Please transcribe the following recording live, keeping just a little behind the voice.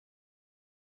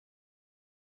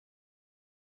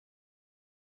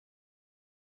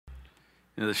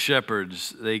The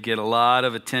shepherds, they get a lot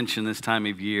of attention this time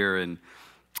of year. And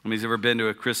he's ever been to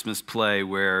a Christmas play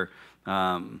where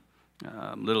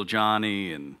little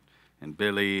Johnny and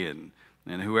Billy and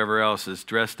whoever else is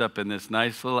dressed up in this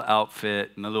nice little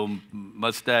outfit and a little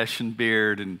mustache and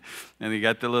beard, and they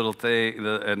got the little thing,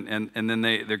 and then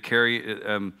they're carrying,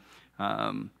 and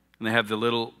they have the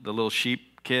little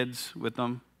sheep kids with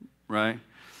them, right?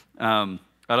 I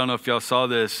don't know if y'all saw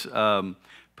this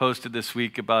posted this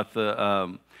week about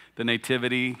the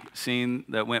nativity scene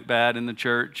that went bad in the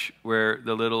church, where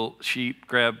the little sheep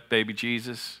grabbed baby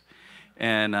Jesus,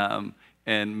 and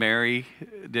Mary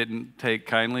didn't take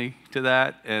kindly to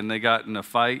that, and they got in a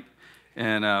fight,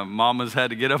 and mamas had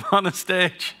to get up on the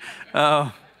stage.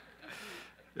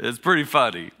 It's pretty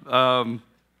funny. I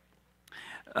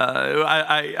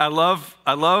love.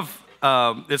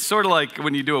 It's sort of like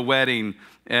when you do a wedding.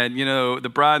 And, you know, the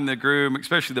bride and the groom,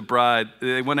 especially the bride,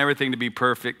 they want everything to be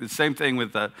perfect. The same thing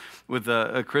with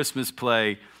a Christmas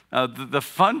play. The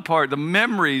fun part, the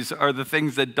memories are the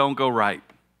things that don't go right.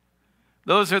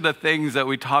 Those are the things that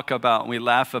we talk about and we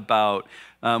laugh about.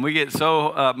 We get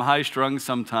so high-strung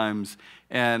sometimes,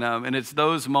 and it's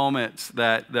those moments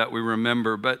that we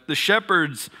remember. But the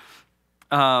shepherds,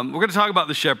 we're going to talk about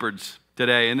the shepherds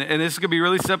today, and this is going to be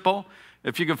really simple.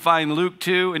 If you can find Luke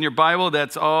 2 in your Bible,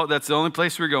 that's the only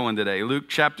place we're going today. Luke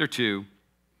chapter 2.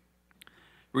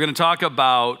 We're going to talk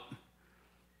about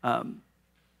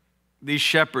these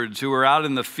shepherds who are out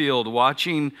in the field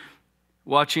watching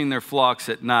their flocks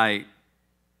at night.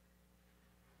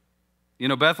 You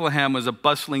know, Bethlehem was a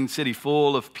bustling city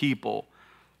full of people.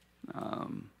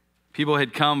 People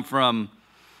had come from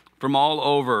all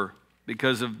over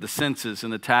because of the census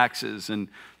and the taxes, and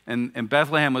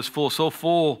Bethlehem was so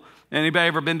full. Anybody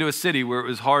ever been to a city where it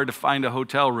was hard to find a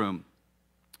hotel room?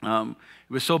 It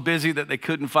was so busy that they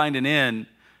couldn't find an inn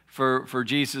for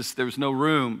Jesus. There was no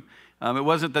room. It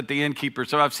wasn't that the innkeeper,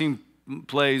 so I've seen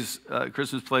plays,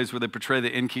 Christmas plays, where they portray the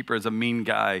innkeeper as a mean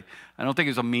guy. I don't think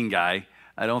he was a mean guy.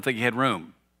 I don't think he had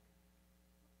room.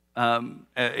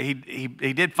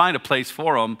 He did find a place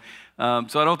for him,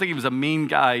 so I don't think he was a mean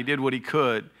guy. He did what he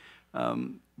could.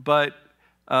 But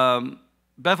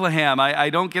Bethlehem, I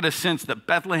don't get a sense that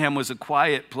Bethlehem was a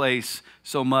quiet place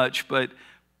so much, but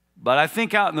I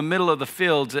think out in the middle of the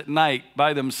fields at night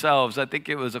by themselves, I think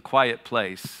it was a quiet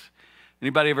place.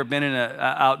 Anybody ever been in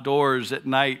outdoors at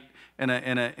night in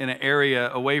an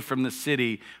area away from the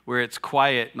city where it's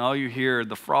quiet and all you hear are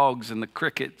the frogs and the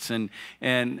crickets and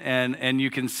you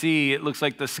can see, it looks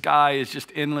like the sky is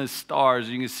just endless stars.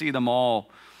 You can see them all.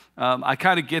 I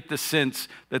kind of get the sense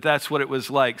that that's what it was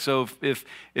like. So if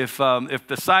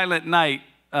the Silent Night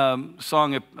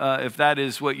song, if that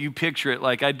is what you picture it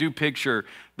like, I do picture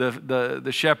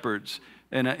the shepherds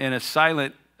in a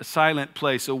silent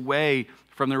place away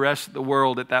from the rest of the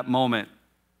world at that moment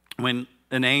when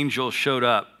an angel showed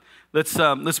up.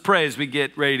 Let's pray as we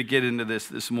get ready to get into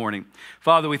this morning.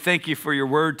 Father, we thank you for your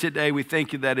word today. We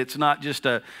thank you that it's not just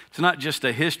a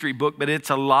history book, but it's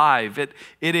alive.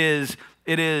 It is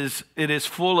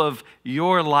full of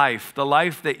your life, the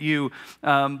life that you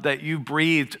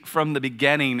breathed from the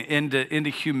beginning into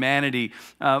humanity.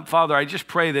 Father, I just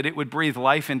pray that it would breathe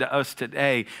life into us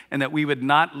today and that we would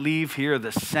not leave here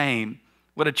the same.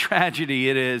 What a tragedy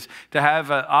it is to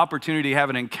have an opportunity to have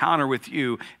an encounter with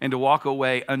you and to walk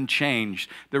away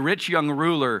unchanged. The rich young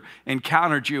ruler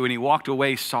encountered you and he walked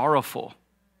away sorrowful.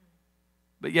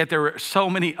 But yet there were so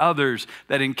many others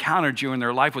that encountered you and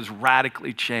their life was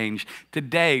radically changed.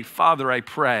 Today, Father, I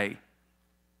pray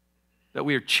that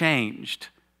we are changed.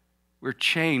 We're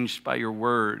changed by your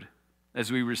word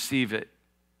as we receive it.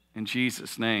 In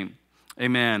Jesus' name,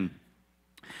 amen.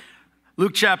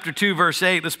 Luke chapter 2, verse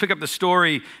 8, let's pick up the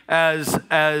story as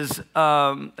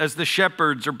the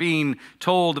shepherds are being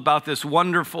told about this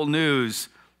wonderful news.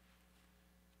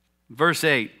 Verse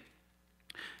 8.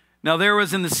 Now there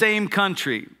was in the same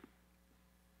country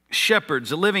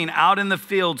shepherds living out in the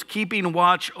fields, keeping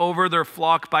watch over their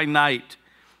flock by night.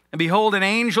 And behold, an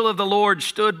angel of the Lord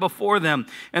stood before them,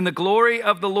 and the glory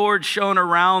of the Lord shone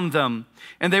around them.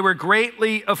 And they were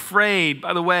greatly afraid.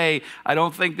 By the way, I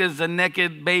don't think this is a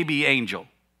naked baby angel.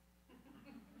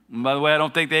 And by the way, I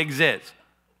don't think they exist.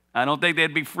 I don't think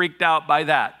they'd be freaked out by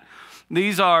that.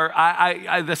 These are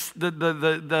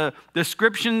the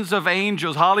descriptions of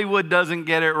angels. Hollywood doesn't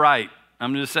get it right.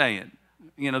 I'm just saying.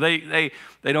 You know, they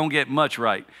don't get much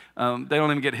right. They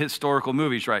don't even get historical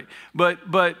movies right. But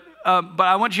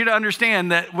I want you to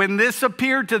understand that when this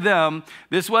appeared to them,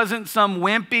 this wasn't some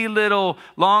wimpy little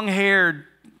long-haired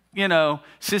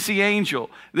sissy angel.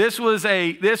 This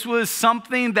was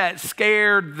something that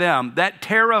scared them, that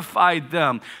terrified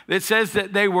them. It says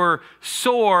that they were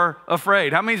sore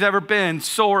afraid. How many's ever been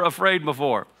sore afraid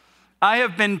before? I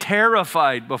have been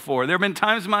terrified before. There have been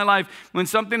times in my life when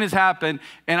something has happened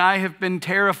and I have been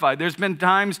terrified. There's been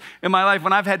times in my life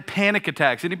when I've had panic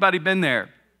attacks. Anybody been there?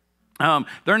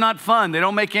 They're not fun. They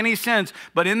don't make any sense.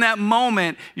 But in that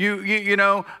moment,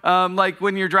 like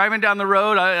when you're driving down the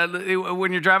road,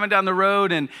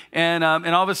 and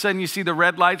all of a sudden you see the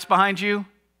red lights behind you,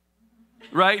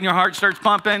 right? And your heart starts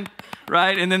pumping,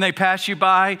 right? And then they pass you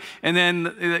by, and then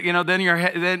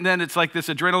then it's like this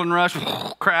adrenaline rush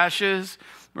crashes,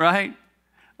 right?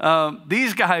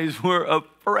 These guys were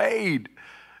afraid.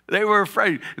 They were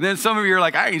afraid. And then some of you are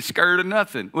like, I ain't scared of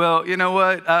nothing. Well, you know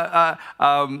what? I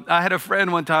had a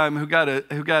friend one time who got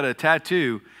a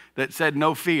tattoo that said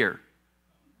no fear.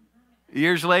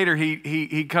 Years later,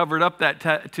 he covered up that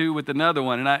tattoo with another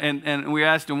one. And we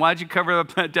asked him, why'd you cover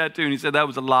up that tattoo? And he said that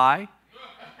was a lie.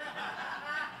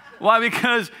 Why?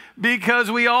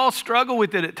 Because we all struggle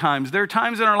with it at times. There are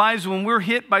times in our lives when we're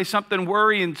hit by something,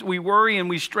 worry and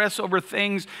we stress over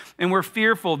things and we're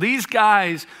fearful. These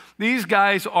guys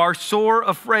are sore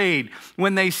afraid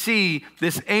when they see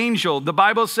this angel. The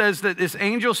Bible says that this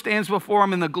angel stands before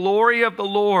them and the glory of the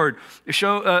Lord is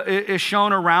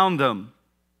shown around them.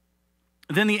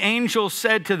 Then the angel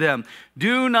said to them,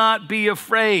 do not be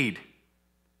afraid,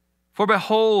 for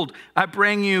behold, I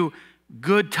bring you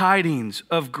good tidings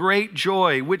of great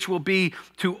joy, which will be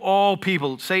to all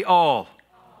people. Say all.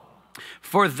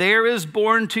 For there is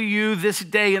born to you this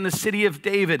day in the city of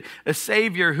David a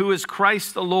Savior who is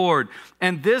Christ the Lord.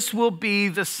 And this will be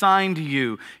the sign to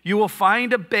you. You will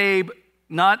find a babe,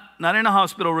 not in a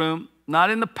hospital room, not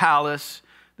in the palace.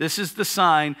 This is the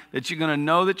sign that you're going to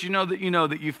know that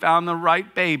you found the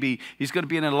right baby. He's going to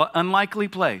be in an unlikely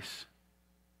place.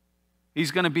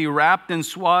 He's going to be wrapped in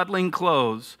swaddling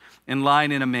clothes and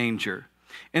lying in a manger.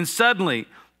 And suddenly,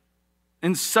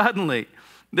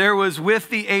 there was with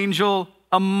the angel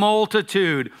a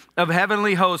multitude of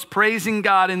heavenly hosts praising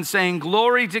God and saying,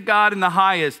 glory to God in the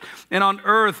highest, and on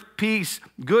earth peace,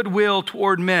 goodwill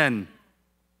toward men.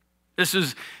 This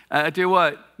is, I tell you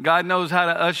what, God knows how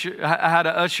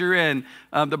to usher in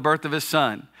the birth of his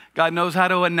son. God knows how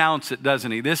to announce it,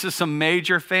 doesn't he? This is some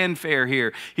major fanfare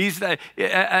here.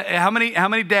 How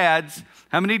many dads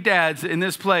in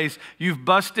this place, you've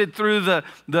busted through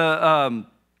the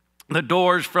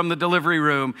doors from the delivery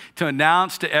room to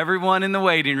announce to everyone in the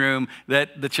waiting room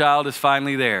that the child is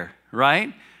finally there,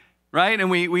 right? Right? And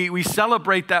we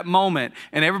celebrate that moment,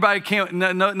 and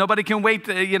nobody can wait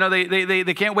to,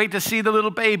 they can't wait to see the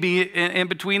little baby in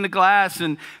between the glass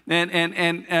and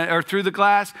or through the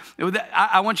glass.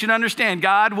 I want you to understand,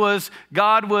 God was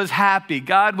happy.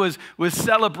 God was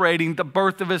celebrating the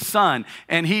birth of his son,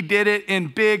 and he did it in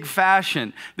big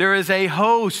fashion. There is a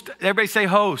host. Everybody say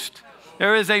host.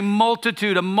 There is a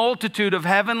multitude of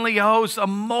heavenly hosts, a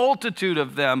multitude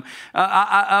of them.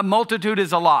 A multitude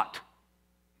is a lot.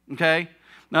 Okay,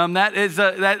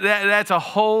 that's a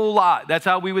whole lot. That's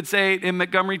how we would say it in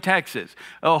Montgomery, Texas.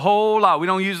 A whole lot. We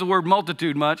don't use the word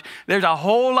multitude much. There's a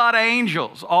whole lot of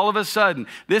angels all of a sudden.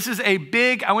 This is a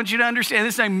big, I want you to understand,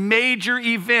 this is a major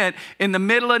event in the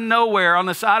middle of nowhere on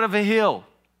the side of a hill.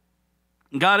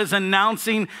 God is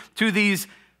announcing to these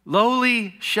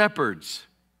lowly shepherds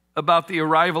about the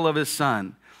arrival of his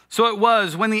son. So it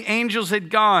was when the angels had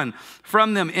gone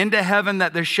from them into heaven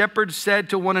that the shepherds said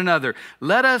to one another,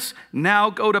 let us now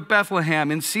go to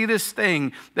Bethlehem and see this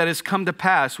thing that has come to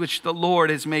pass, which the Lord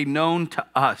has made known to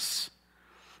us.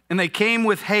 And they came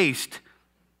with haste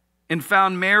and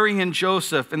found Mary and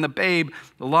Joseph and the babe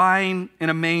lying in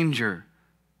a manger.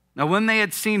 Now when they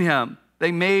had seen him,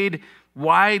 they made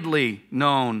widely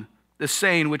known the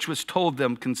saying which was told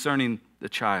them concerning the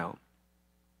child.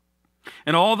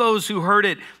 And all those who heard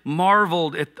it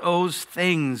marveled at those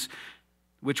things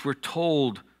which were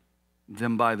told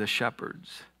them by the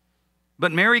shepherds.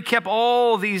 But Mary kept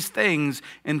all these things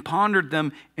and pondered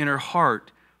them in her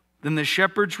heart. Then the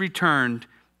shepherds returned,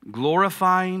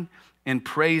 glorifying and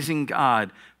praising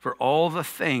God for all the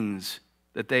things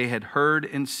that they had heard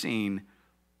and seen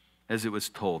as it was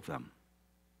told them.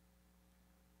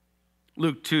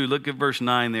 Luke 2, look at verse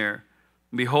 9 there.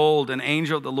 Behold, an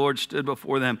angel of the Lord stood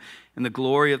before them, and the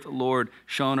glory of the Lord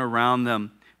shone around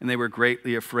them, and they were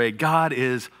greatly afraid. God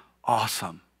is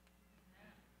awesome.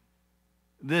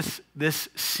 This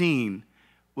scene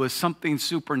was something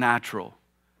supernatural.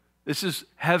 This is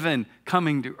heaven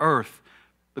coming to earth.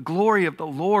 The glory of the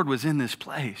Lord was in this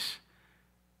place.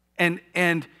 And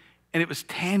it was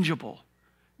tangible.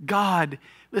 God,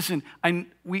 listen,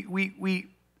 we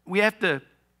we have to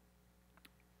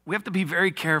be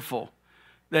very careful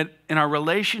that in our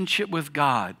relationship with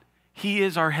God, He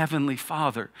is our heavenly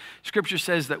Father. Scripture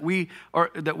says that we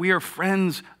are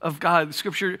friends of God.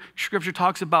 Scripture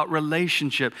talks about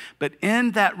relationship. But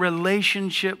in that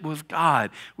relationship with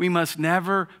God, we must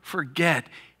never forget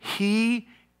He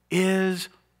is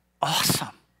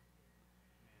awesome.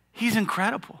 He's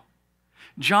incredible.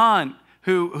 John,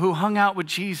 who hung out with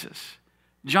Jesus.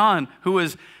 John, who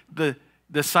was the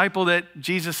disciple that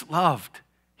Jesus loved.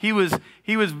 He was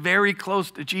very close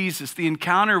to Jesus. The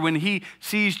encounter when he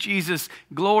sees Jesus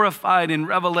glorified in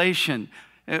Revelation,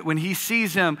 when he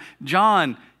sees him,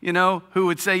 John, who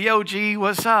would say, "Yo, G,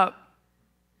 what's up?"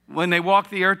 When they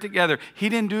walked the earth together. He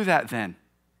didn't do that then.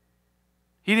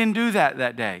 He didn't do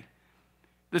that day.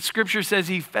 The scripture says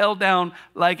he fell down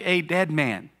like a dead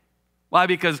man. Why?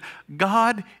 Because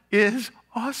God is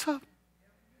awesome.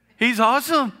 He's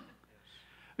awesome.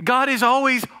 God is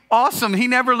always awesome. He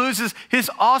never loses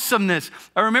his awesomeness.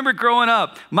 I remember growing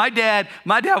up, my dad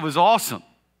was awesome.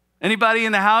 Anybody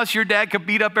in the house, your dad could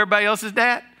beat up everybody else's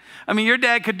dad? I mean, your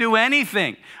dad could do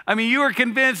anything. I mean, you were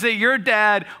convinced that your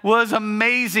dad was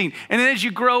amazing. And then as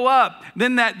you grow up,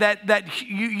 then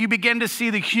you begin to see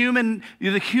the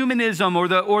humanism or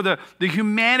the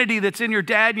humanity that's in your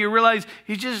dad, and you realize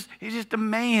he's just a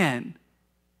man.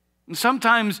 And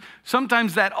sometimes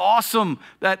that awesome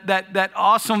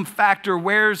factor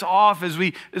wears off as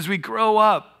we grow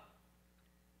up.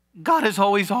 God is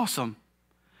always awesome.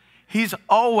 He's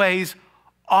always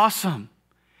awesome.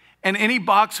 And any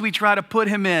box we try to put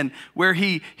him in where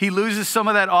he loses some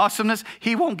of that awesomeness,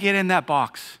 he won't get in that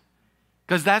box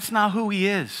because that's not who he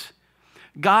is.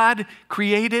 God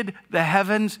created the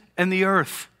heavens and the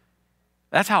earth.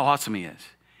 That's how awesome he is.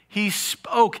 He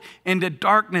spoke into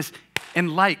darkness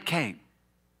and light came.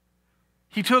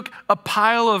 He took a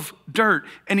pile of dirt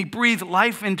and he breathed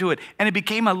life into it and it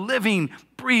became a living,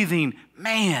 breathing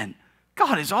man.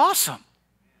 God is awesome.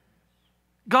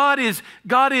 God is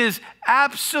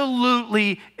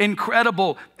absolutely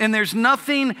incredible, and there's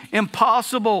nothing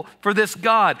impossible for this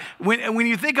God. When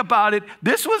you think about it,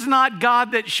 this was not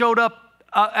God that showed up.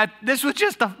 This was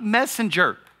just a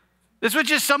messenger. This was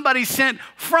just somebody sent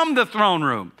from the throne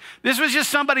room. This was just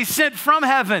somebody sent from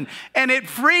heaven, and it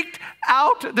freaked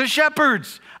out the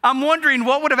shepherds. I'm wondering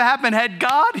what would have happened had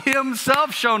God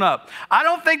himself shown up. I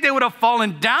don't think they would have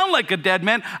fallen down like a dead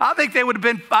man. I think they would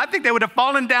have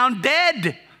fallen down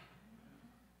dead.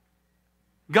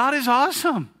 God is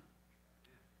awesome.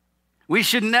 We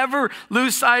should never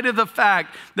lose sight of the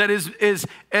fact that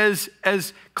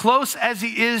as close as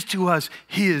he is to us,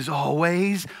 he is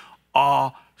always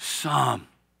awesome.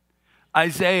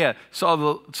 Isaiah saw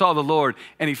the Lord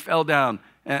and he fell down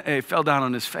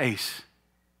on his face.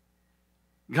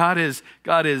 God is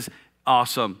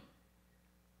awesome.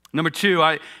 Number two,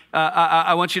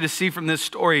 I want you to see from this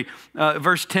story,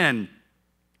 verse 10,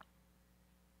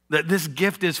 that this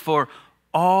gift is for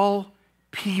all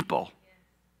people.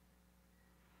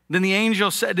 Then the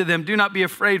angel said to them, "Do not be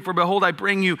afraid, for behold, I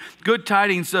bring you good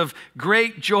tidings of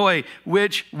great joy,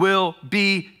 which will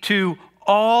be to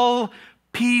all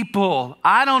people."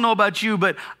 I don't know about you,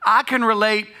 but I can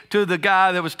relate to the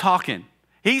guy that was talking.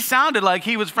 He sounded like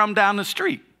he was from down the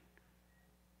street.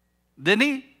 Didn't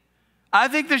he? I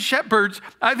think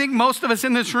most of us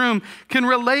in this room can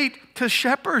relate to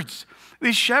shepherds.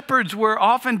 These shepherds were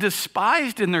often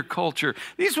despised in their culture.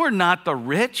 These were not the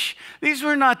rich. These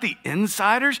were not the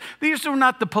insiders. These were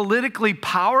not the politically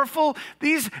powerful.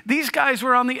 These guys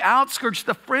were on the outskirts,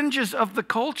 the fringes of the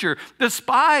culture,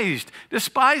 despised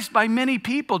by many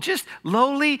people, just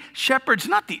lowly shepherds,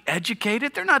 not the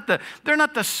educated. They're not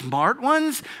the smart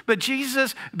ones. But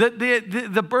Jesus,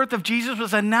 the birth of Jesus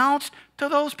was announced to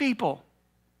those people,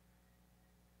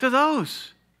 to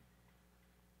those.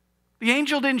 The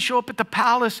angel didn't show up at the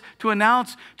palace to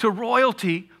announce to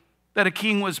royalty that a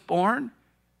king was born.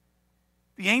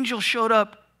 The angel showed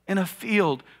up in a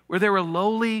field where there were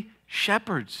lowly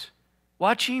shepherds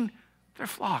watching their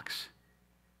flocks.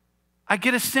 I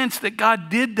get a sense that God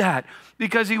did that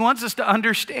because he wants us to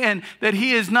understand that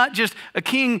he is not just a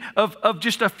king of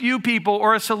just a few people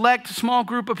or a select small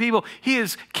group of people. He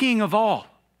is king of all.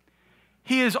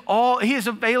 He is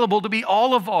available to be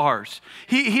all of ours.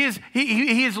 He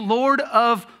is Lord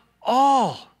of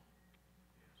all.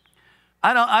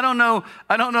 I don't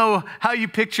know how you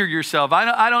picture yourself.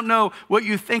 I don't know what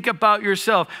you think about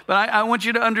yourself, but I want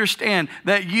you to understand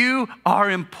that you are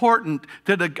important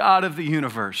to the God of the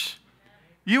universe.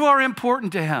 You are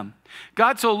important to him.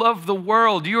 God so loved the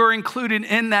world. You are included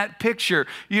in that picture.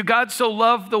 God so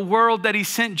loved the world that he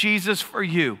sent Jesus for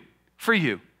you. For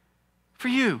you. For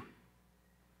you.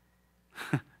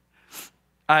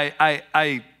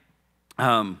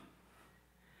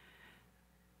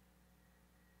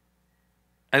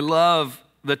 I love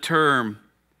the term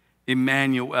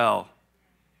Emmanuel.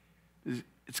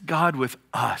 It's God with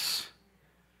us.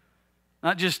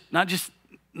 Not just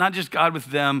God with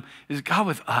them, it's God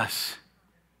with us.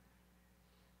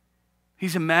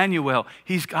 He's Emmanuel.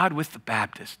 He's God with the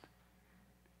Baptist.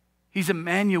 He's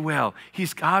Emmanuel.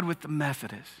 He's God with the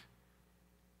Methodist.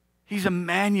 He's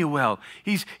Emmanuel.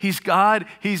 He's God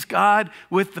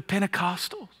with the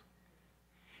Pentecostals.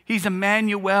 He's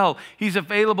Emmanuel. He's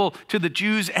available to the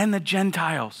Jews and the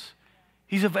Gentiles.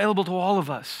 He's available to all of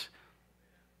us.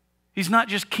 He's not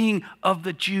just king of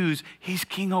the Jews, he's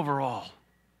king over all.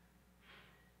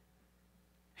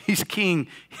 He's king.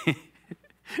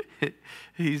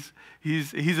 He's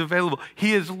available.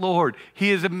 He is Lord.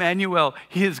 He is Emmanuel.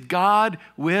 He is God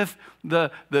with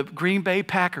the Green Bay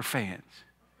Packer fans.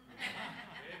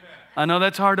 I know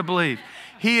that's hard to believe.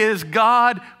 He is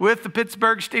God with the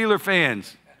Pittsburgh Steelers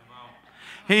fans.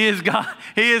 He is God.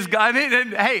 He is God.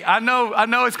 Hey, I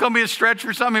know it's going to be a stretch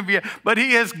for some of you, but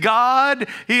he is God.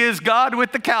 He is God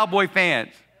with the Cowboy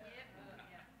fans.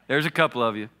 There's a couple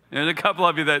of you. There's a couple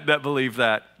of you that believe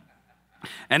that.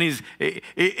 And he's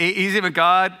even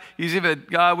God. He's even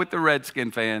God with the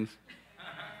Redskin fans.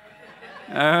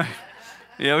 Yeah,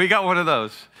 we got one of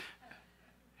those.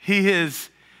 He is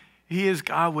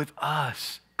God with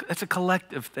us. That's a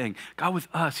collective thing. God with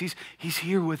us. He's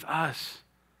here with us.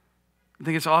 I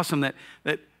think it's awesome that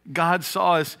God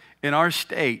saw us in our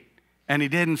state and he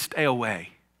didn't stay away.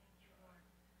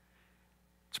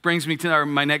 This brings me to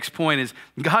my next point is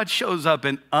God shows up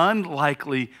in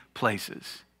unlikely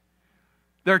places.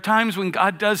 There are times when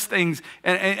God does things,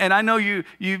 and I know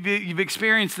you've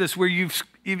experienced this where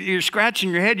you're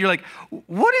scratching your head. You're like,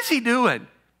 what is he doing?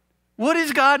 What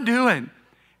is God doing?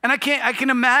 And I can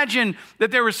imagine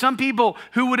that there were some people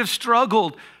who would have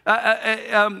struggled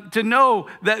to know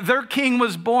that their king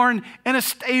was born in a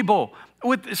stable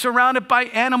surrounded by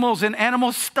animals and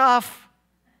animal stuff.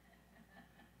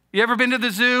 You ever been to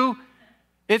the zoo?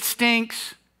 It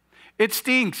stinks. It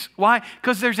stinks. Why?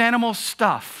 Because there's animal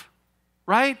stuff,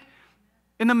 right?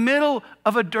 In the middle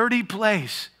of a dirty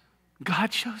place,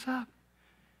 God shows up.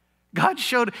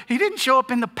 He didn't show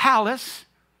up in the palace.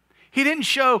 He didn't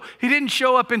show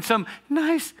up in some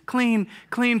nice, clean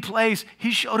place.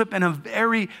 He showed up in a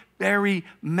very, very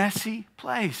messy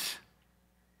place.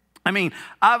 I mean,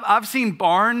 I've seen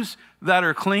barns that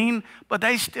are clean, but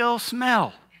they still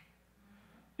smell.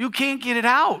 You can't get it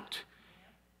out,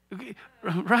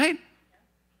 right?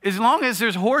 As long as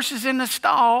there's horses in the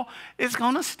stall, it's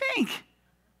going to stink.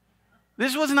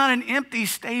 This was not an empty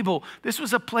stable. This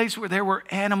was a place where there were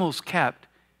animals kept.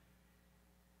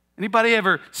 Anybody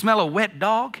ever smell a wet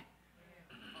dog?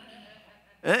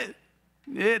 It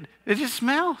just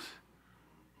smells.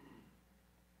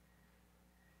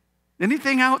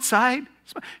 Anything outside?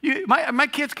 My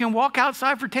kids can walk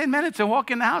outside for 10 minutes and walk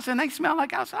in the house and they smell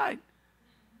like outside.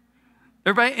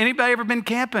 Anybody ever been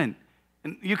camping?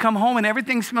 And you come home and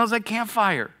everything smells like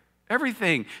campfire.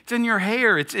 Everything. It's in your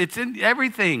hair. It's in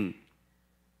everything.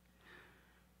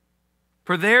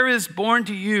 For there is born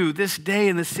to you this day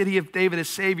in the city of David a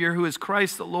Savior who is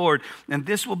Christ the Lord. And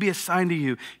this will be a sign to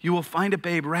you. You will find a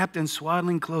babe wrapped in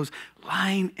swaddling clothes,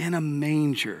 lying in a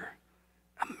manger.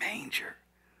 A manger.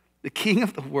 The King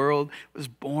of the world was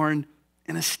born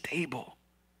in a stable.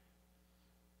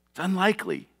 It's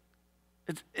unlikely.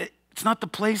 It's not the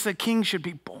place that kings should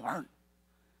be born.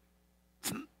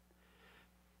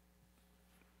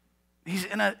 He's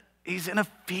in a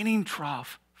feeding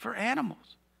trough for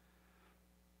animals.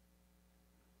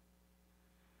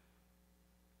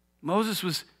 Moses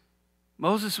was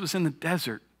in the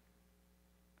desert.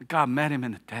 God met him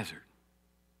in the desert.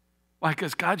 Why?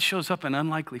 Because God shows up in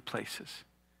unlikely places.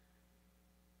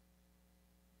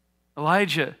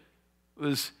 Elijah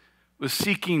was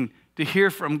seeking to hear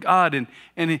from God,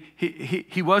 and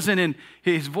he wasn't in,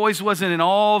 his voice wasn't in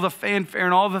all the fanfare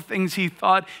and all the things he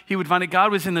thought he would find.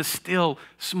 God was in a still,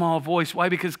 small voice. Why?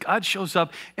 Because God shows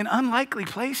up in unlikely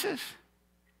places.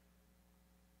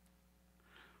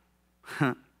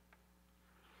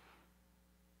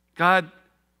 God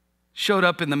showed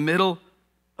up in the middle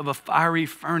of a fiery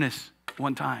furnace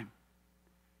one time.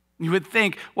 You would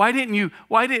think, why did you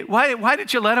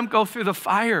let him go through the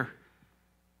fire?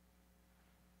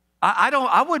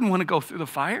 I wouldn't want to go through the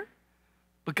fire.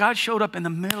 But God showed up in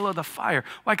the middle of the fire.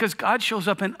 Why? Because God shows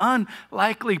up in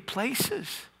unlikely places.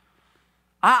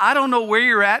 I don't know where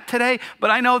you're at today, but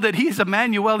I know that he's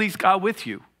Emmanuel, he's God with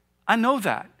you. I know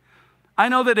that. I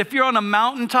know that if you're on a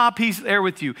mountaintop, he's there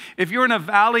with you. If you're in a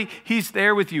valley, he's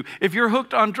there with you. If you're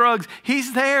hooked on drugs,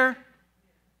 he's there.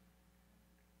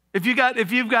 If you've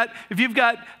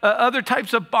got other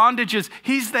types of bondages,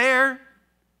 he's there.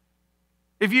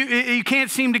 If you can't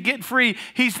seem to get free,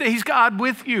 he's God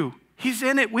with you. He's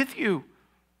in it with you.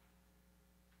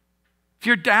 If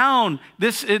you're down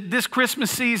this Christmas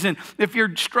season, if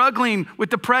you're struggling with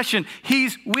depression,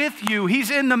 he's with you. He's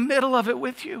in the middle of it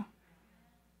with you.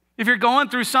 If you're going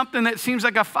through something that seems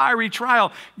like a fiery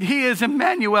trial, he is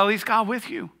Emmanuel. He's God with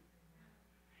you.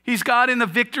 He's God in the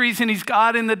victories and he's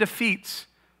God in the defeats.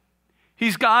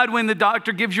 He's God when the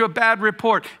doctor gives you a bad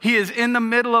report. He is in the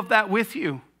middle of that with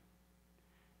you.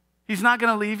 He's not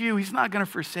going to leave you. He's not going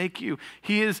to forsake you.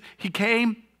 He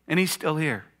came and he's still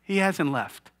here. He hasn't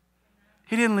left.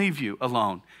 He didn't leave you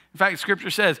alone. In fact, Scripture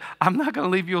says, I'm not going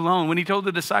to leave you alone. When he told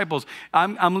the disciples,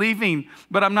 I'm leaving,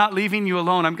 but I'm not leaving you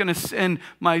alone. The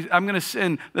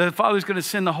Father's going to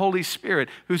send the Holy Spirit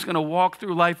who's going to walk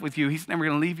through life with you. He's never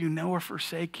going to leave you nor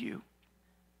forsake you.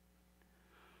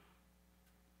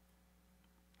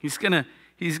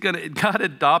 God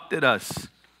adopted us.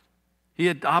 He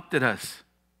adopted us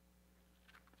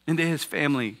into his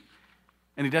family.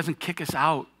 And he doesn't kick us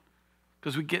out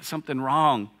because we get something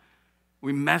wrong.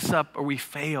 We mess up or we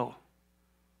fail.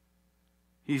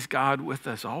 He's God with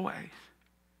us always.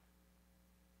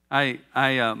 I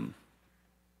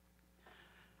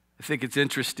think it's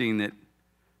interesting that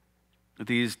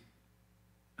these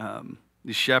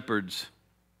shepherds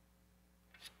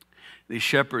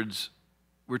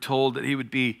were told that he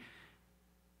would be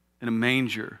in a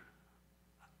manger.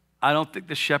 I don't think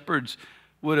the shepherds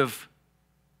would have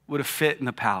fit in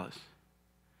the palace.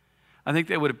 I think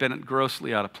they would have been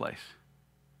grossly out of place.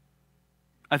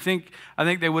 I think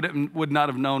they would not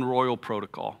have known royal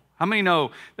protocol. How many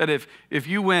know that if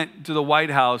you went to the White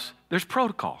House, there's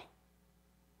protocol.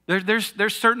 There's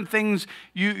certain things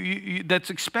that's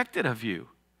expected of you.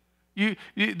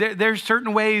 There's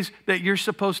certain ways that you're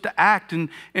supposed to act, and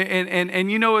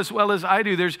you know as well as I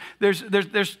do.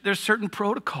 There's certain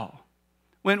protocol.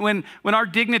 When our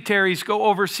dignitaries go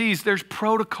overseas, there's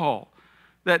protocol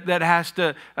that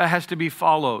has to be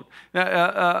followed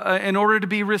in order to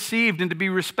be received and to be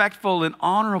respectful and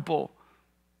honorable.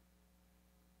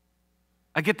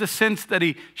 I get the sense that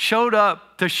he showed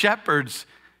up to shepherds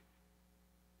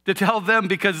to tell them,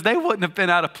 because they wouldn't have been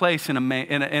out of place in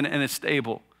a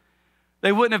stable.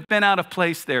 They wouldn't have been out of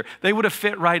place there. They would have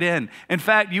fit right in. In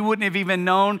fact, you wouldn't have even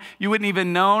known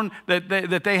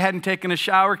that they hadn't taken a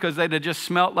shower because they'd have just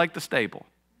smelt like the stable.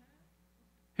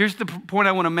 Here's the point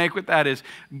I want to make with that is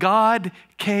God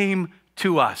came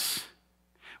to us.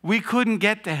 We couldn't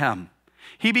get to him.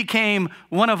 He became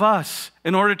one of us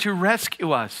in order to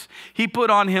rescue us. He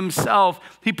put on himself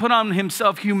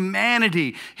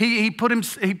humanity. He put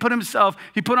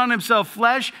on himself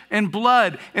flesh and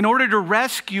blood in order to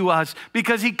rescue us,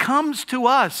 because he comes to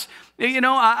us. You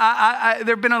know,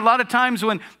 there've been a lot of times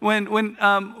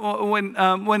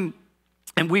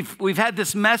and we've had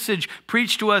this message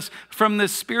preached to us from the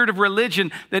spirit of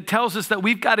religion that tells us that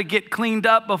we've got to get cleaned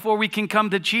up before we can come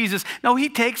to Jesus. No, he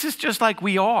takes us just like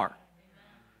we are.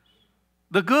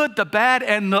 The good, the bad,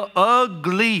 and the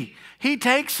ugly. He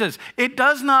takes us. It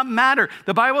does not matter.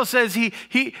 The Bible says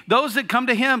those that come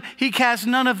to him, he casts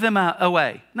none of them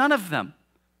away. None of them.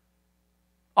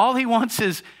 All he wants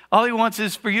is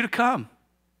for you to come.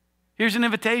 Here's an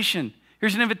invitation.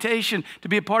 Here's an invitation to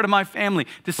be a part of my family,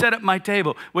 to set up my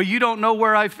table. Well, you don't know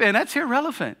where I've been. That's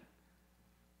irrelevant.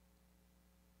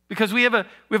 Because we have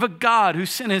a God who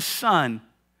sent his son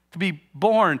to be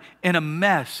born in a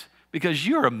mess, because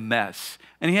you're a mess.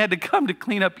 And he had to come to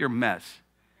clean up your mess.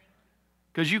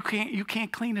 Because you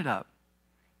can't clean it up.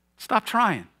 Stop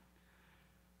trying.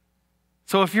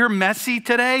 So if you're messy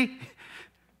today,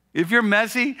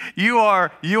 you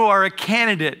are a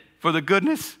candidate for the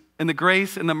goodness and the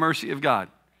grace and the mercy of God.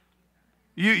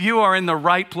 You are in the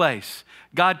right place.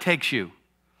 God takes you.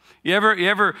 You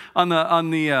ever on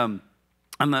the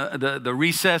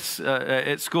recess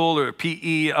at school or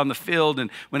PE on the field, and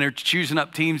when they're choosing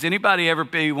up teams, anybody ever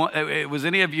was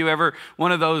any of you ever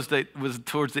one of those that was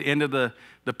towards the end of the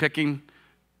picking?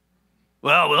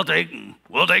 Well, we'll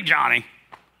take Johnny.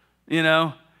 You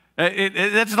know,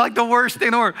 that's like the worst thing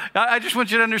in the world. I just want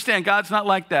you to understand, God's not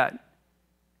like that.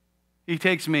 He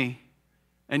takes me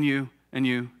and you and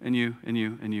you and you and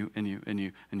you and you and you and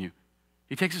you and you.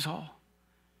 He takes us all.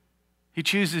 He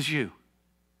chooses you.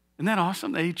 Isn't that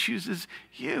awesome that he chooses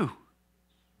you?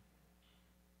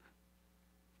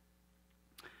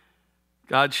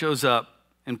 God shows up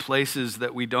in places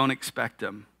that we don't expect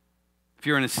him. If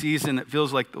you're in a season that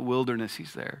feels like the wilderness,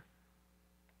 he's there.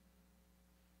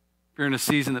 If you're in a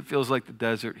season that feels like the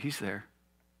desert, he's there.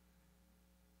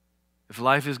 If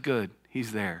life is good,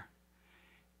 he's there.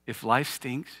 If life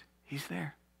stinks, he's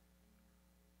there.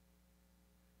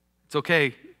 It's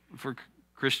okay for a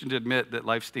Christian to admit that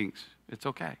life stinks. It's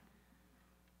okay.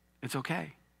 It's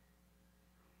okay.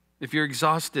 If you're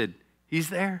exhausted, he's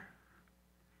there.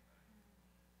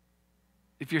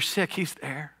 If you're sick, he's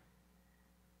there.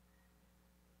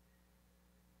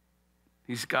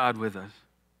 He's God with us.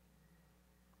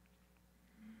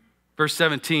 Verse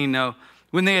 17, now,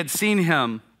 when they had seen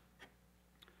him,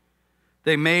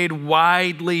 they made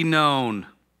widely known.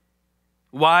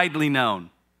 Widely known.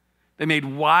 They made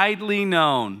widely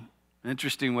known.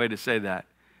 Interesting way to say that.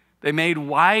 They made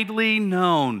widely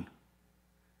known.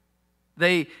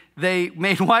 They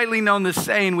made widely known the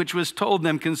saying which was told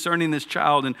them concerning this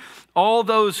child. And all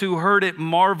those who heard it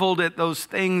marveled at those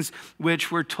things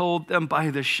which were told them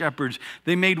by the shepherds.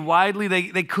 They made widely,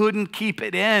 they couldn't keep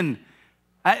it in.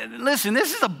 Listen,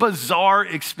 this is a bizarre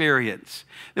experience.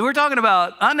 We're talking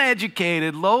about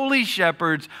uneducated, lowly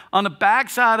shepherds on the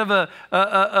backside of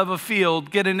a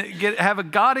field have a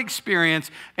God experience.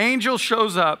 Angel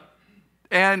shows up,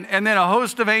 and then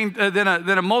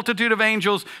a multitude of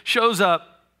angels shows up,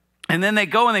 and then they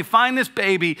go and they find this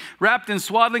baby wrapped in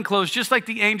swaddling clothes, just like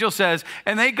the angel says,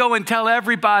 and they go and tell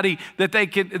everybody that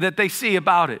they see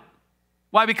about it.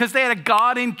 Why? Because they had a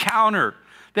God encounter.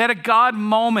 They had a God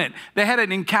moment. They had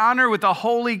an encounter with a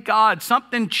holy God.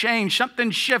 Something changed.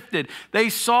 Something shifted. They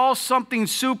saw something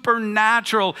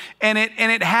supernatural, and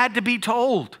it had to be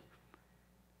told.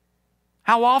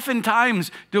 How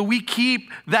oftentimes do we keep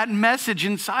that message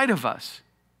inside of us?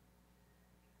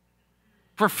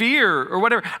 For fear or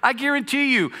whatever. I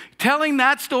guarantee you, telling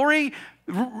that story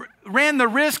ran the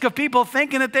risk of people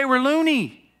thinking that they were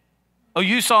loony. Oh,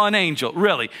 you saw an angel.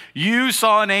 Really? You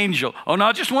saw an angel. Oh,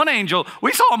 not just one angel.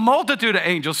 We saw a multitude of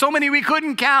angels. So many we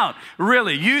couldn't count.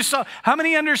 Really? You saw. How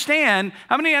many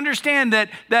understand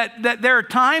that there are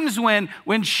times when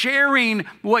sharing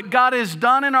what God has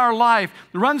done in our life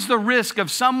runs the risk of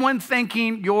someone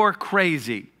thinking you're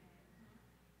crazy?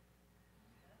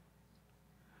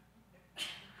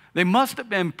 They must have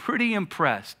been pretty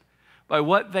impressed by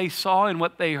what they saw and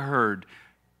what they heard,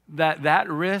 that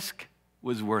risk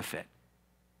was worth it.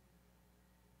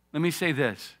 Let me say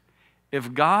this.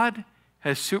 If God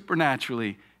has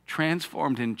supernaturally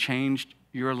transformed and changed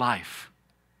your life,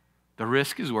 the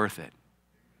risk is worth it.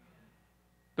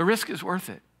 The risk is worth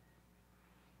it.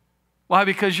 Why?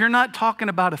 Because you're not talking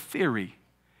about a theory.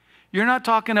 You're not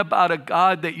talking about a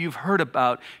God that you've heard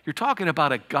about. You're talking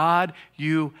about a God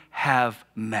you have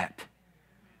met.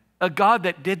 A God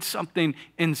that did something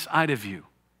inside of you.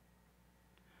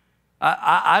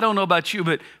 I don't know about you,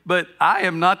 but I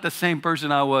am not the same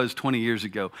person I was 20 years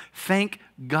ago. Thank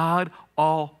God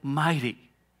Almighty.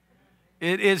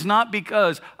 It is not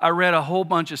because I read a whole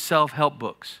bunch of self-help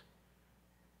books.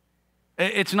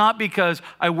 It's not because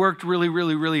I worked really,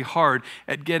 really, really hard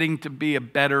at getting to be a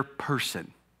better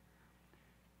person.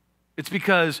 It's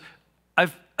because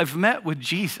I've met with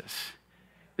Jesus.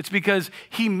 It's because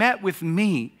he met with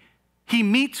me. He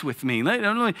meets with me.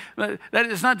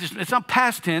 It's not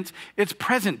past tense, it's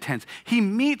present tense. He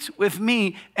meets with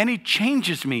me and he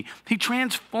changes me. He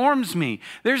transforms me.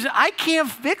 I can't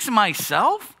fix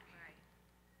myself.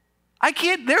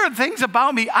 There are things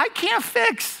about me I can't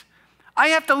fix. I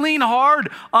have to lean hard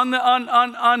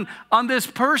on this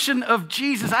person of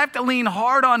Jesus. I have to lean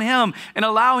hard on him and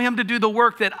allow him to do the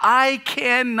work that I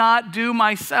cannot do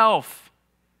myself.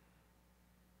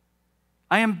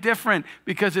 I am different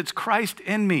because it's Christ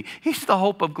in me. He's the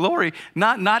hope of glory,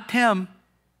 not him.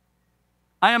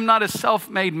 I am not a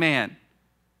self-made man.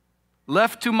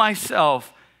 Left to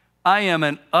myself, I am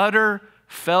an utter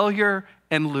failure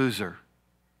and loser.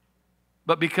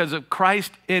 But because of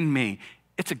Christ in me,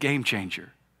 it's a game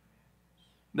changer.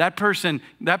 That person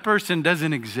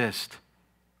doesn't exist.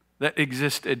 That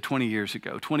existed 20 years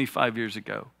ago, 25 years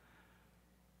ago.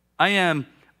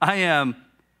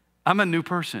 I'm a new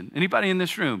person. Anybody in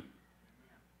this room?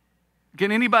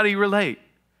 Can anybody relate?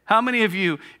 How many of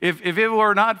you, if it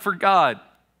were not for God,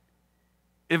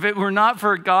 if it were not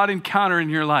for a God encounter in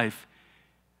your life,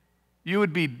 you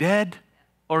would be dead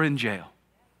or in jail?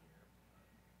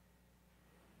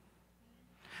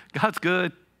 God's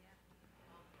good.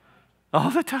 All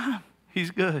the time.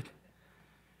 He's good.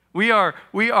 We are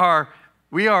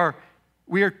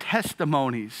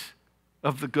testimonies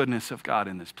of the goodness of God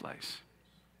in this place.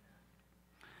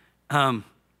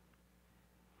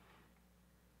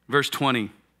 Verse 20,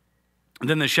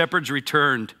 then the shepherds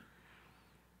returned,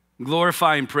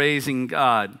 glorifying, praising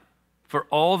God for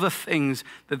all the things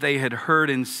that they had heard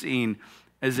and seen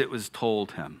as it was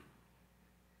told him.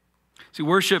 See,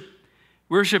 worship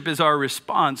is our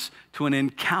response to an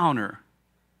encounter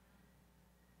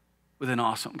with an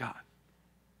awesome God.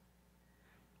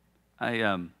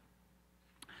 I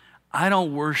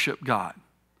don't worship God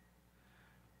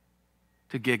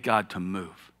to get God to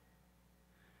move.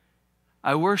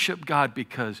 I worship God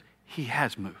because he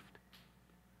has moved.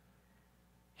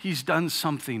 He's done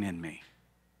something in me.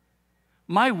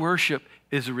 My worship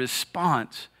is a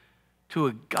response to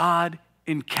a God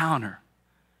encounter.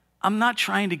 I'm not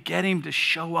trying to get him to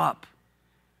show up.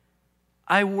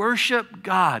 I worship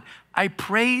God. I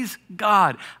praise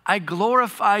God. I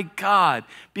glorify God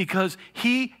because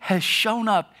he has shown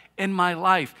up in my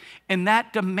life, and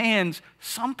that demands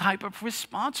some type of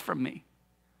response from me.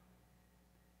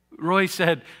 Roy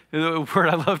said, the word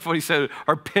I loved what he said,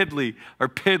 our piddly.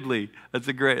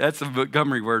 That's a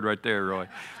Montgomery word right there, Roy.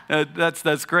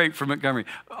 That's great for Montgomery.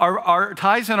 Our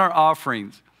tithes and our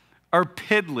offerings are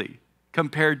piddly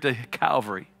compared to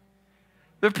Calvary.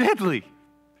 They're piddly.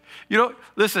 You know,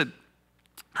 listen,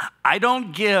 I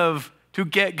don't give to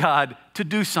get God to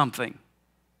do something.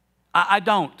 I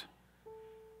don't.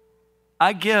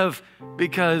 I give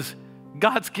because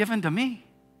God's given to me.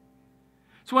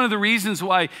 It's one of the reasons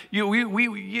why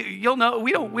you'll know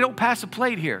we don't pass a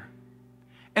plate here.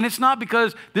 And it's not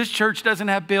because this church doesn't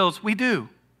have bills. We do.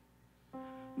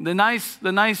 The nice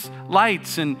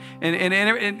lights and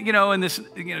you know, and this,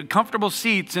 you know, comfortable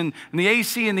seats and the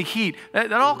AC and the heat,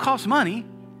 that all costs money.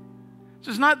 So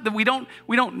it's not that we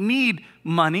don't need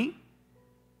money.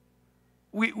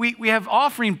 We have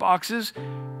offering boxes.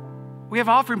 We have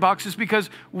offering boxes because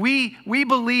we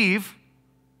believe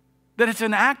that it's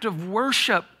an act of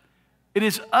worship. It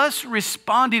is us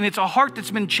responding. It's a heart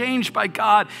that's been changed by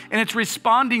God, and it's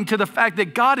responding to the fact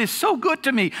that God is so good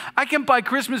to me. I can buy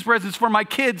Christmas presents for my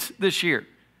kids this year.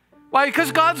 Why?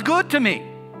 Because God's good to me.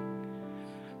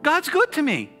 God's good to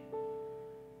me.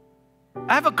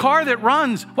 I have a car that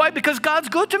runs. Why? Because God's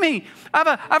good to me.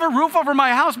 I have a roof over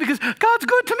my house because God's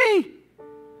good to me.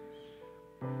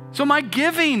 So my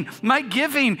giving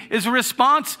is a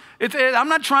response. I'm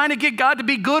not trying to get God to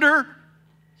be gooder.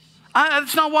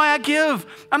 That's not why I give.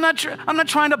 I'm not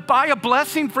trying to buy a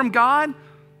blessing from God.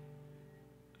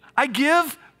 I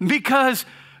give because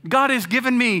God has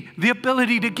given me the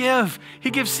ability to give.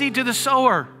 He gives seed to the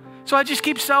sower. So I just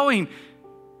keep sowing.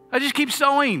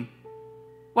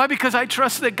 Why? Because I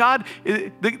trust that God,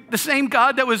 the same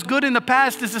God that was good in the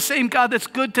past is the same God that's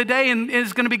good today and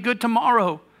is going to be good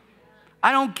tomorrow.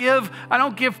 I don't give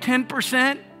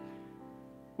 10%.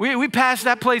 We passed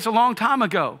that place a long time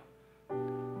ago.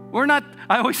 I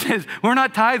always say we're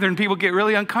not tithers, and people get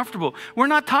really uncomfortable. We're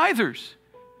not tithers.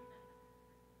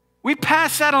 We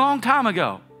passed that a long time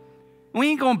ago. We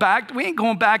ain't going back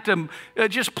to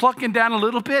just plucking down a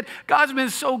little bit. God's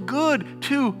been so good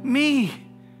to me.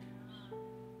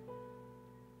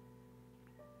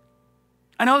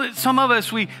 I know that some of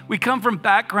us, we come from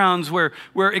backgrounds where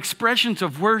expressions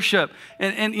of worship,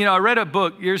 and you know, I read a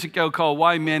book years ago called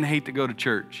Why Men Hate to Go to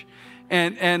Church.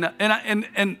 And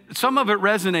some of it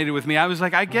resonated with me. I was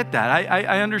like, I get that.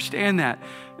 I understand that.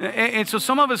 And so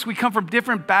some of us, we come from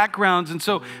different backgrounds. And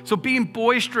so being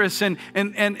boisterous and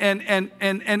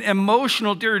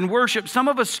emotional during worship, some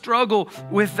of us struggle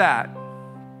with that.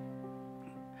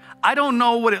 I don't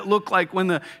know what it looked like when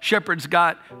the shepherds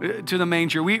got to the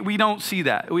manger. We don't see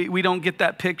that. We don't get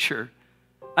that picture.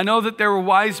 I know that there were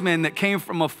wise men that came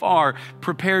from afar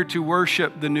prepared to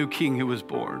worship the new king who was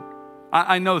born.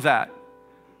 I know that.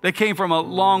 They came from a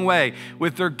long way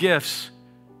with their gifts,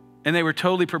 and they were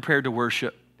totally prepared to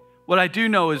worship. What I do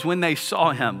know is when they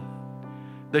saw him,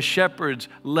 the shepherds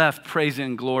left praising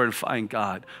and glorifying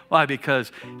God. Why?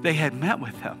 Because they had met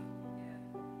with him.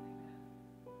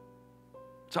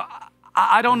 So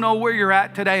I don't know where you're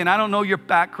at today, and I don't know your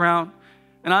background,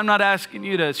 and I'm not asking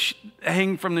you to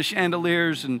hang from the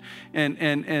chandeliers and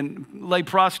lay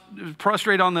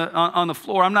prostrate on the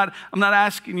floor. I'm not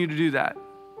asking you to do that.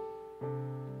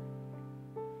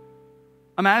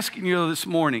 I'm asking you this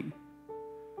morning,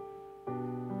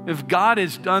 if God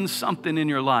has done something in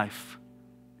your life,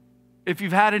 if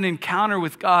you've had an encounter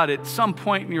with God at some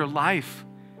point in your life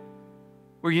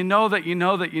where you know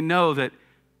that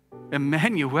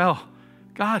Emmanuel,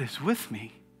 God is with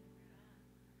me.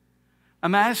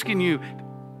 I'm asking you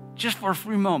just for a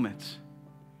few moments.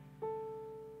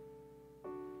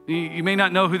 You may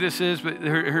not know who this is, but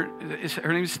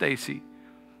her name is Stacy.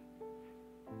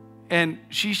 And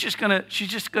she's just gonna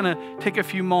take a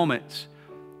few moments.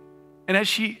 And as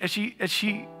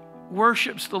she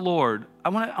worships the Lord, I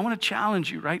want to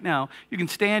challenge you right now. You can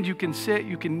stand, you can sit,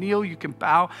 you can kneel, you can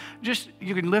bow.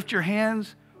 You can lift your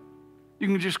hands. You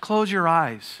can just close your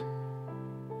eyes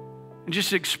and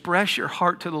just express your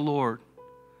heart to the Lord.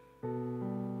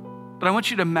 But I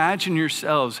want you to imagine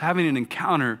yourselves having an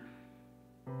encounter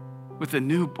with a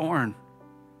newborn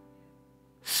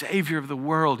Savior of the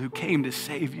world who came to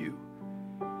save you.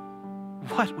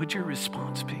 What would your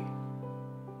response be?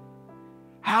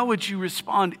 How would you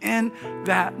respond in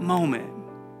that moment?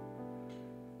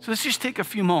 So let's just take a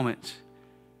few moments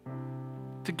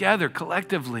together,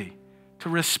 collectively, to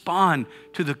respond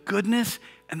to the goodness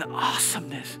and the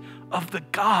awesomeness of the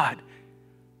God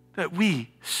that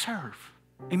we serve.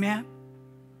 Amen?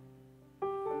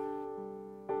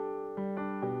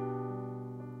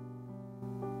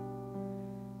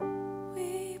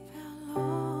 We bow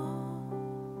low.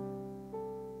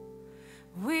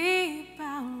 We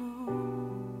bow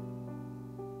low.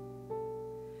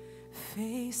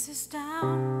 Faces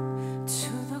down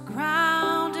to the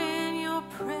ground in your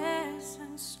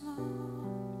presence, Lord.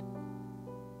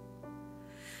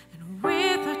 And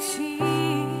with our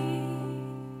tears,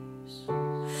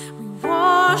 we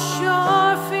wash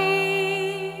your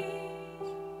feet.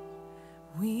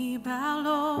 We bow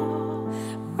low,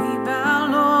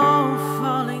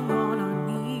 falling on our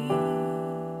knees.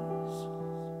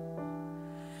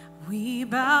 We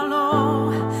bow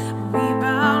low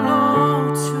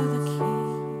to the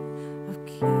King of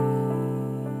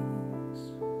Kings.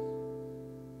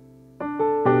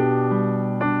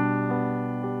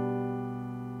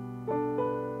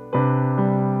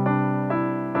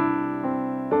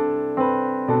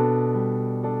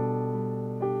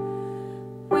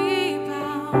 We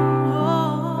bow low,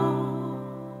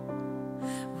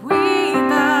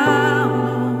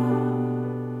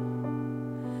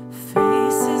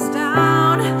 faces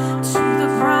down to the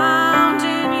ground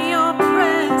in your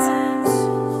presence,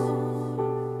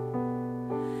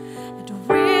 and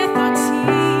with our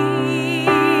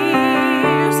tears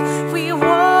we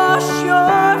wash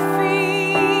your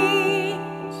feet.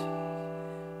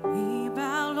 We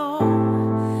bow low,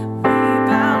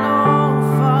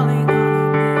 falling on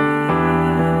our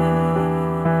knees.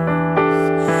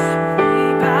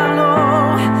 We bow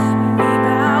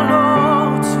low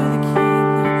to the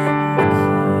King of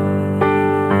Kings.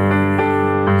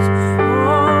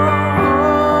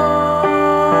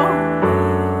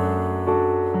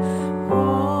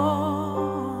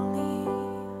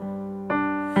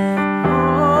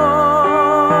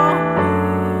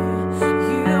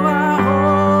 You are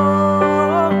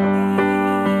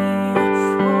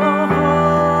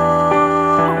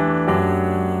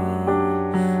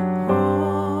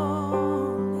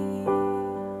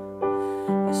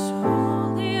yes,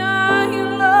 holy are you,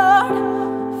 Lord,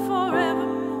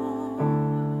 forevermore.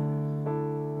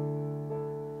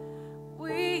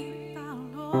 We bow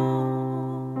low,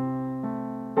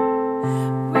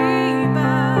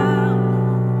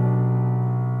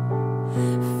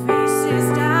 faces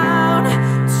down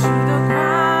to the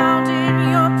ground in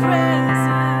your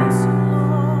presence,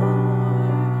 Lord.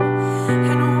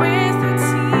 And with our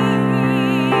tears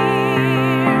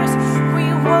we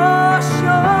wash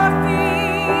your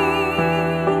feet.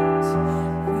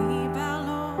 We bow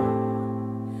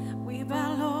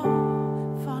low,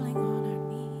 falling on our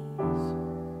knees.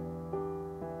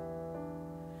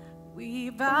 We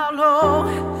bow low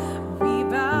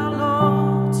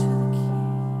to the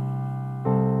King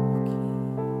of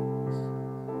Kings.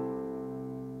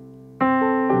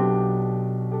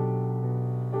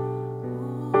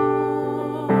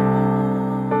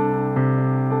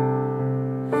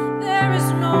 There is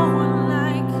no one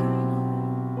like you,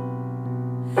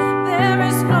 Lord. There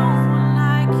is no one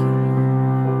like you,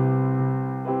 Lord.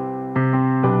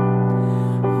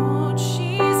 Oh,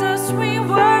 Jesus, we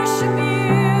worship you.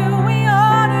 We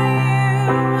honor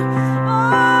you.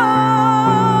 Oh,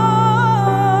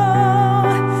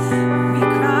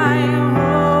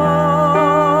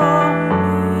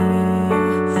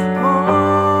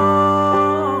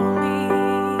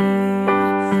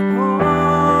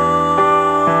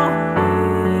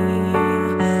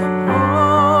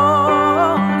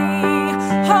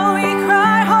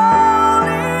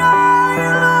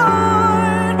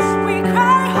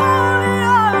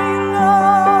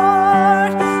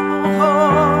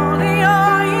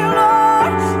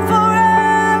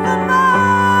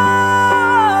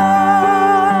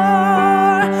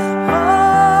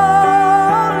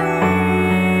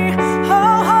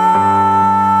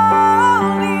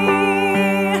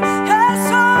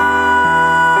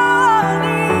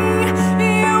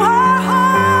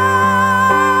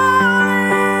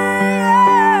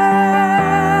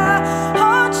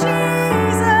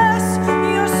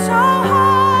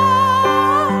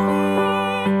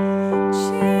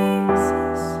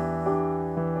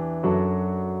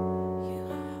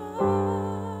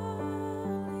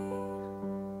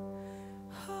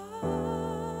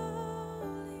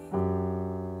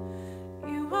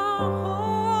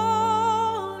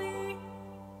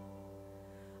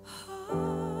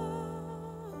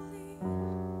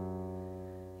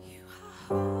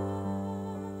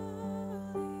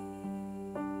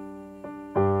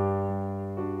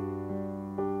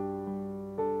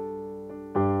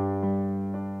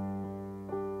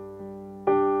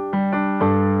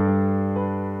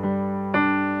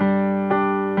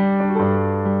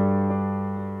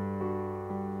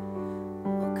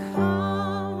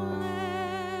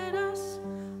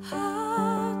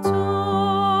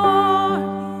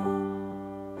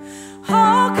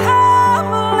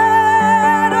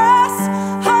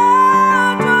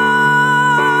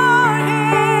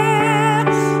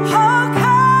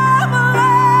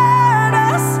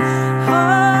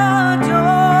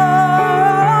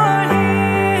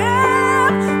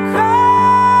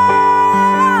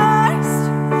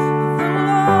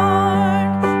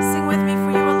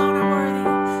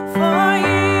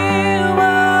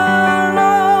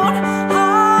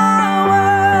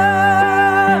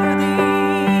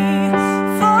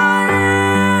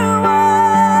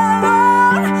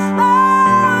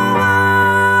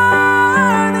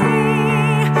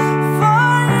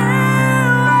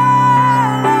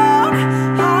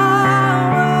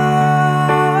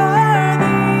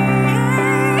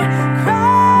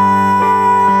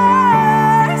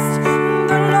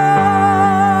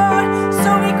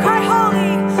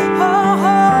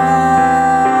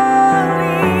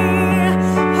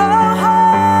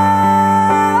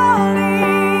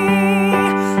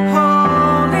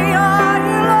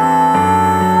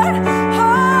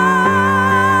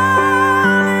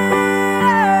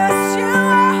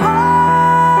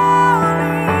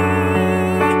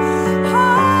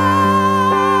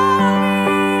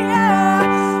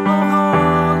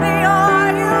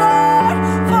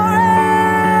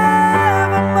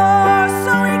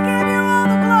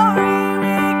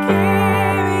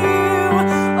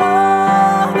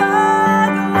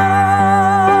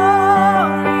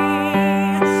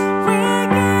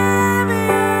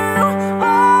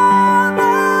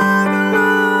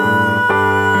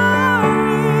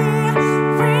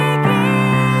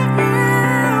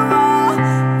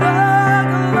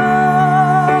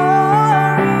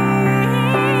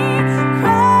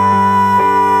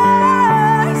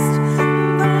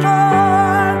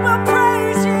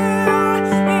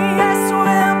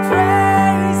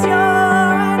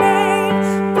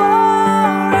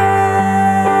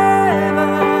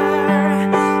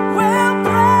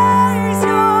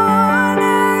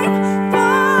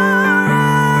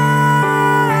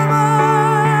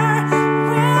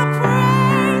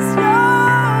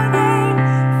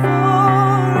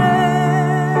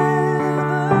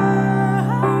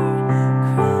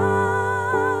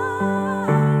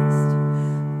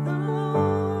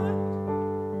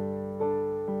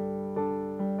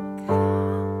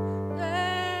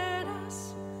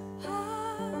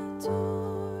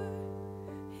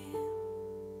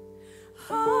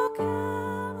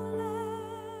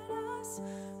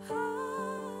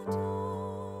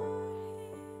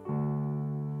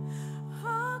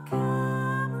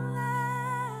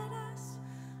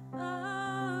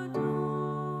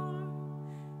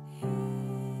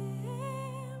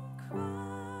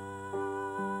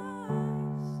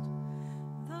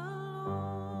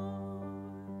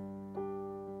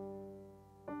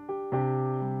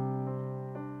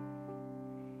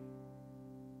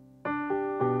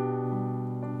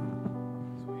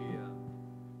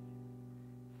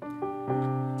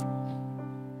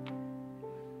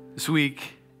 This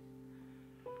week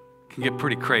can get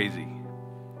pretty crazy.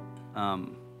 I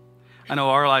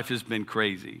know our life has been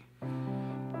crazy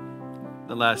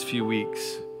the last few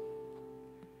weeks.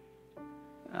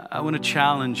 I want to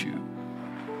challenge you.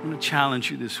 I want to challenge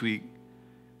you this week.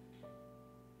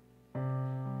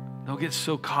 Don't get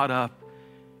so caught up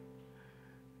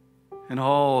in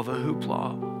all the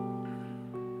hoopla.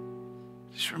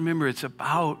 Just remember, it's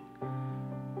about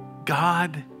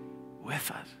God with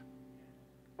us.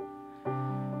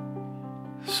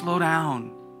 Slow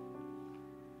down.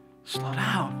 Slow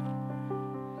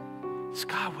down. It's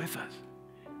God with us.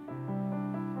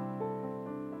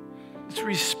 Let's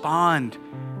respond.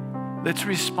 Let's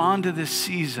respond to this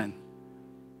season.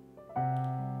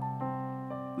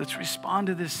 Let's respond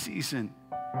to this season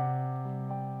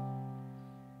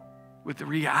with the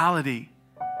reality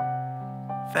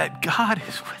that God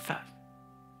is with us.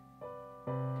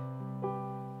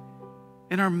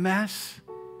 In our mess,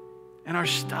 in our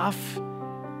stuff,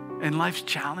 in life's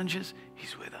challenges,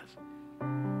 He's with us.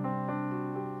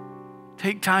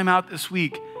 Take time out this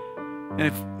week, and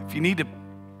if you need to,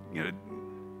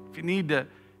 if you need to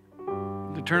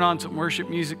turn on some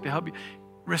worship music to help you,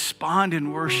 respond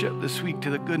in worship this week to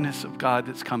the goodness of God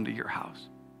that's come to your house.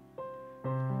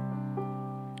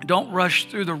 Don't rush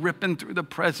through the ripping through the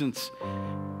presents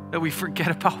that we forget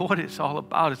about what it's all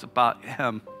about. It's about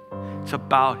Him. It's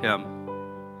about Him.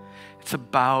 It's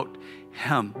about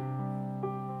Him.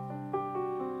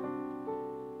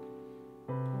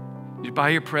 You buy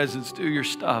your presents, do your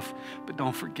stuff, but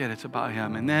don't forget it's about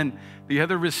Him. And then the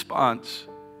other response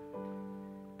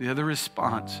to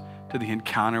the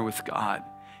encounter with God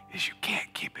is you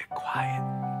can't keep it quiet.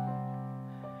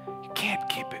 You can't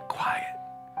keep it quiet.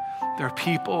 There are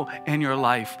people in your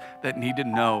life that need to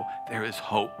know there is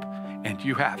hope, and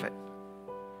you have it.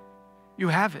 You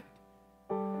have it.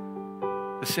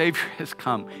 The Savior has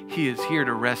come. He is here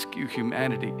to rescue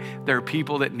humanity. There are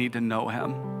people that need to know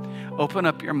Him. Open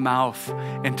up your mouth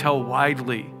and tell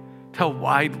widely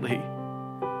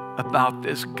about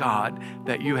this God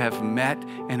that you have met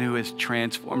and who has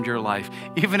transformed your life.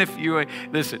 Even if you,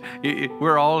 listen,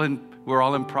 we're all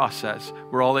in process.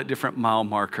 We're all at different mile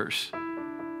markers.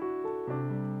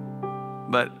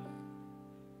 But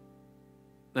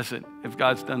listen, if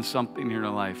God's done something in your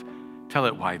life, tell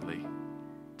it widely.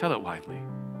 Tell it widely.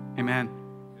 Amen.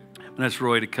 And that's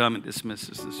Roy to come and dismiss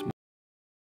us this morning.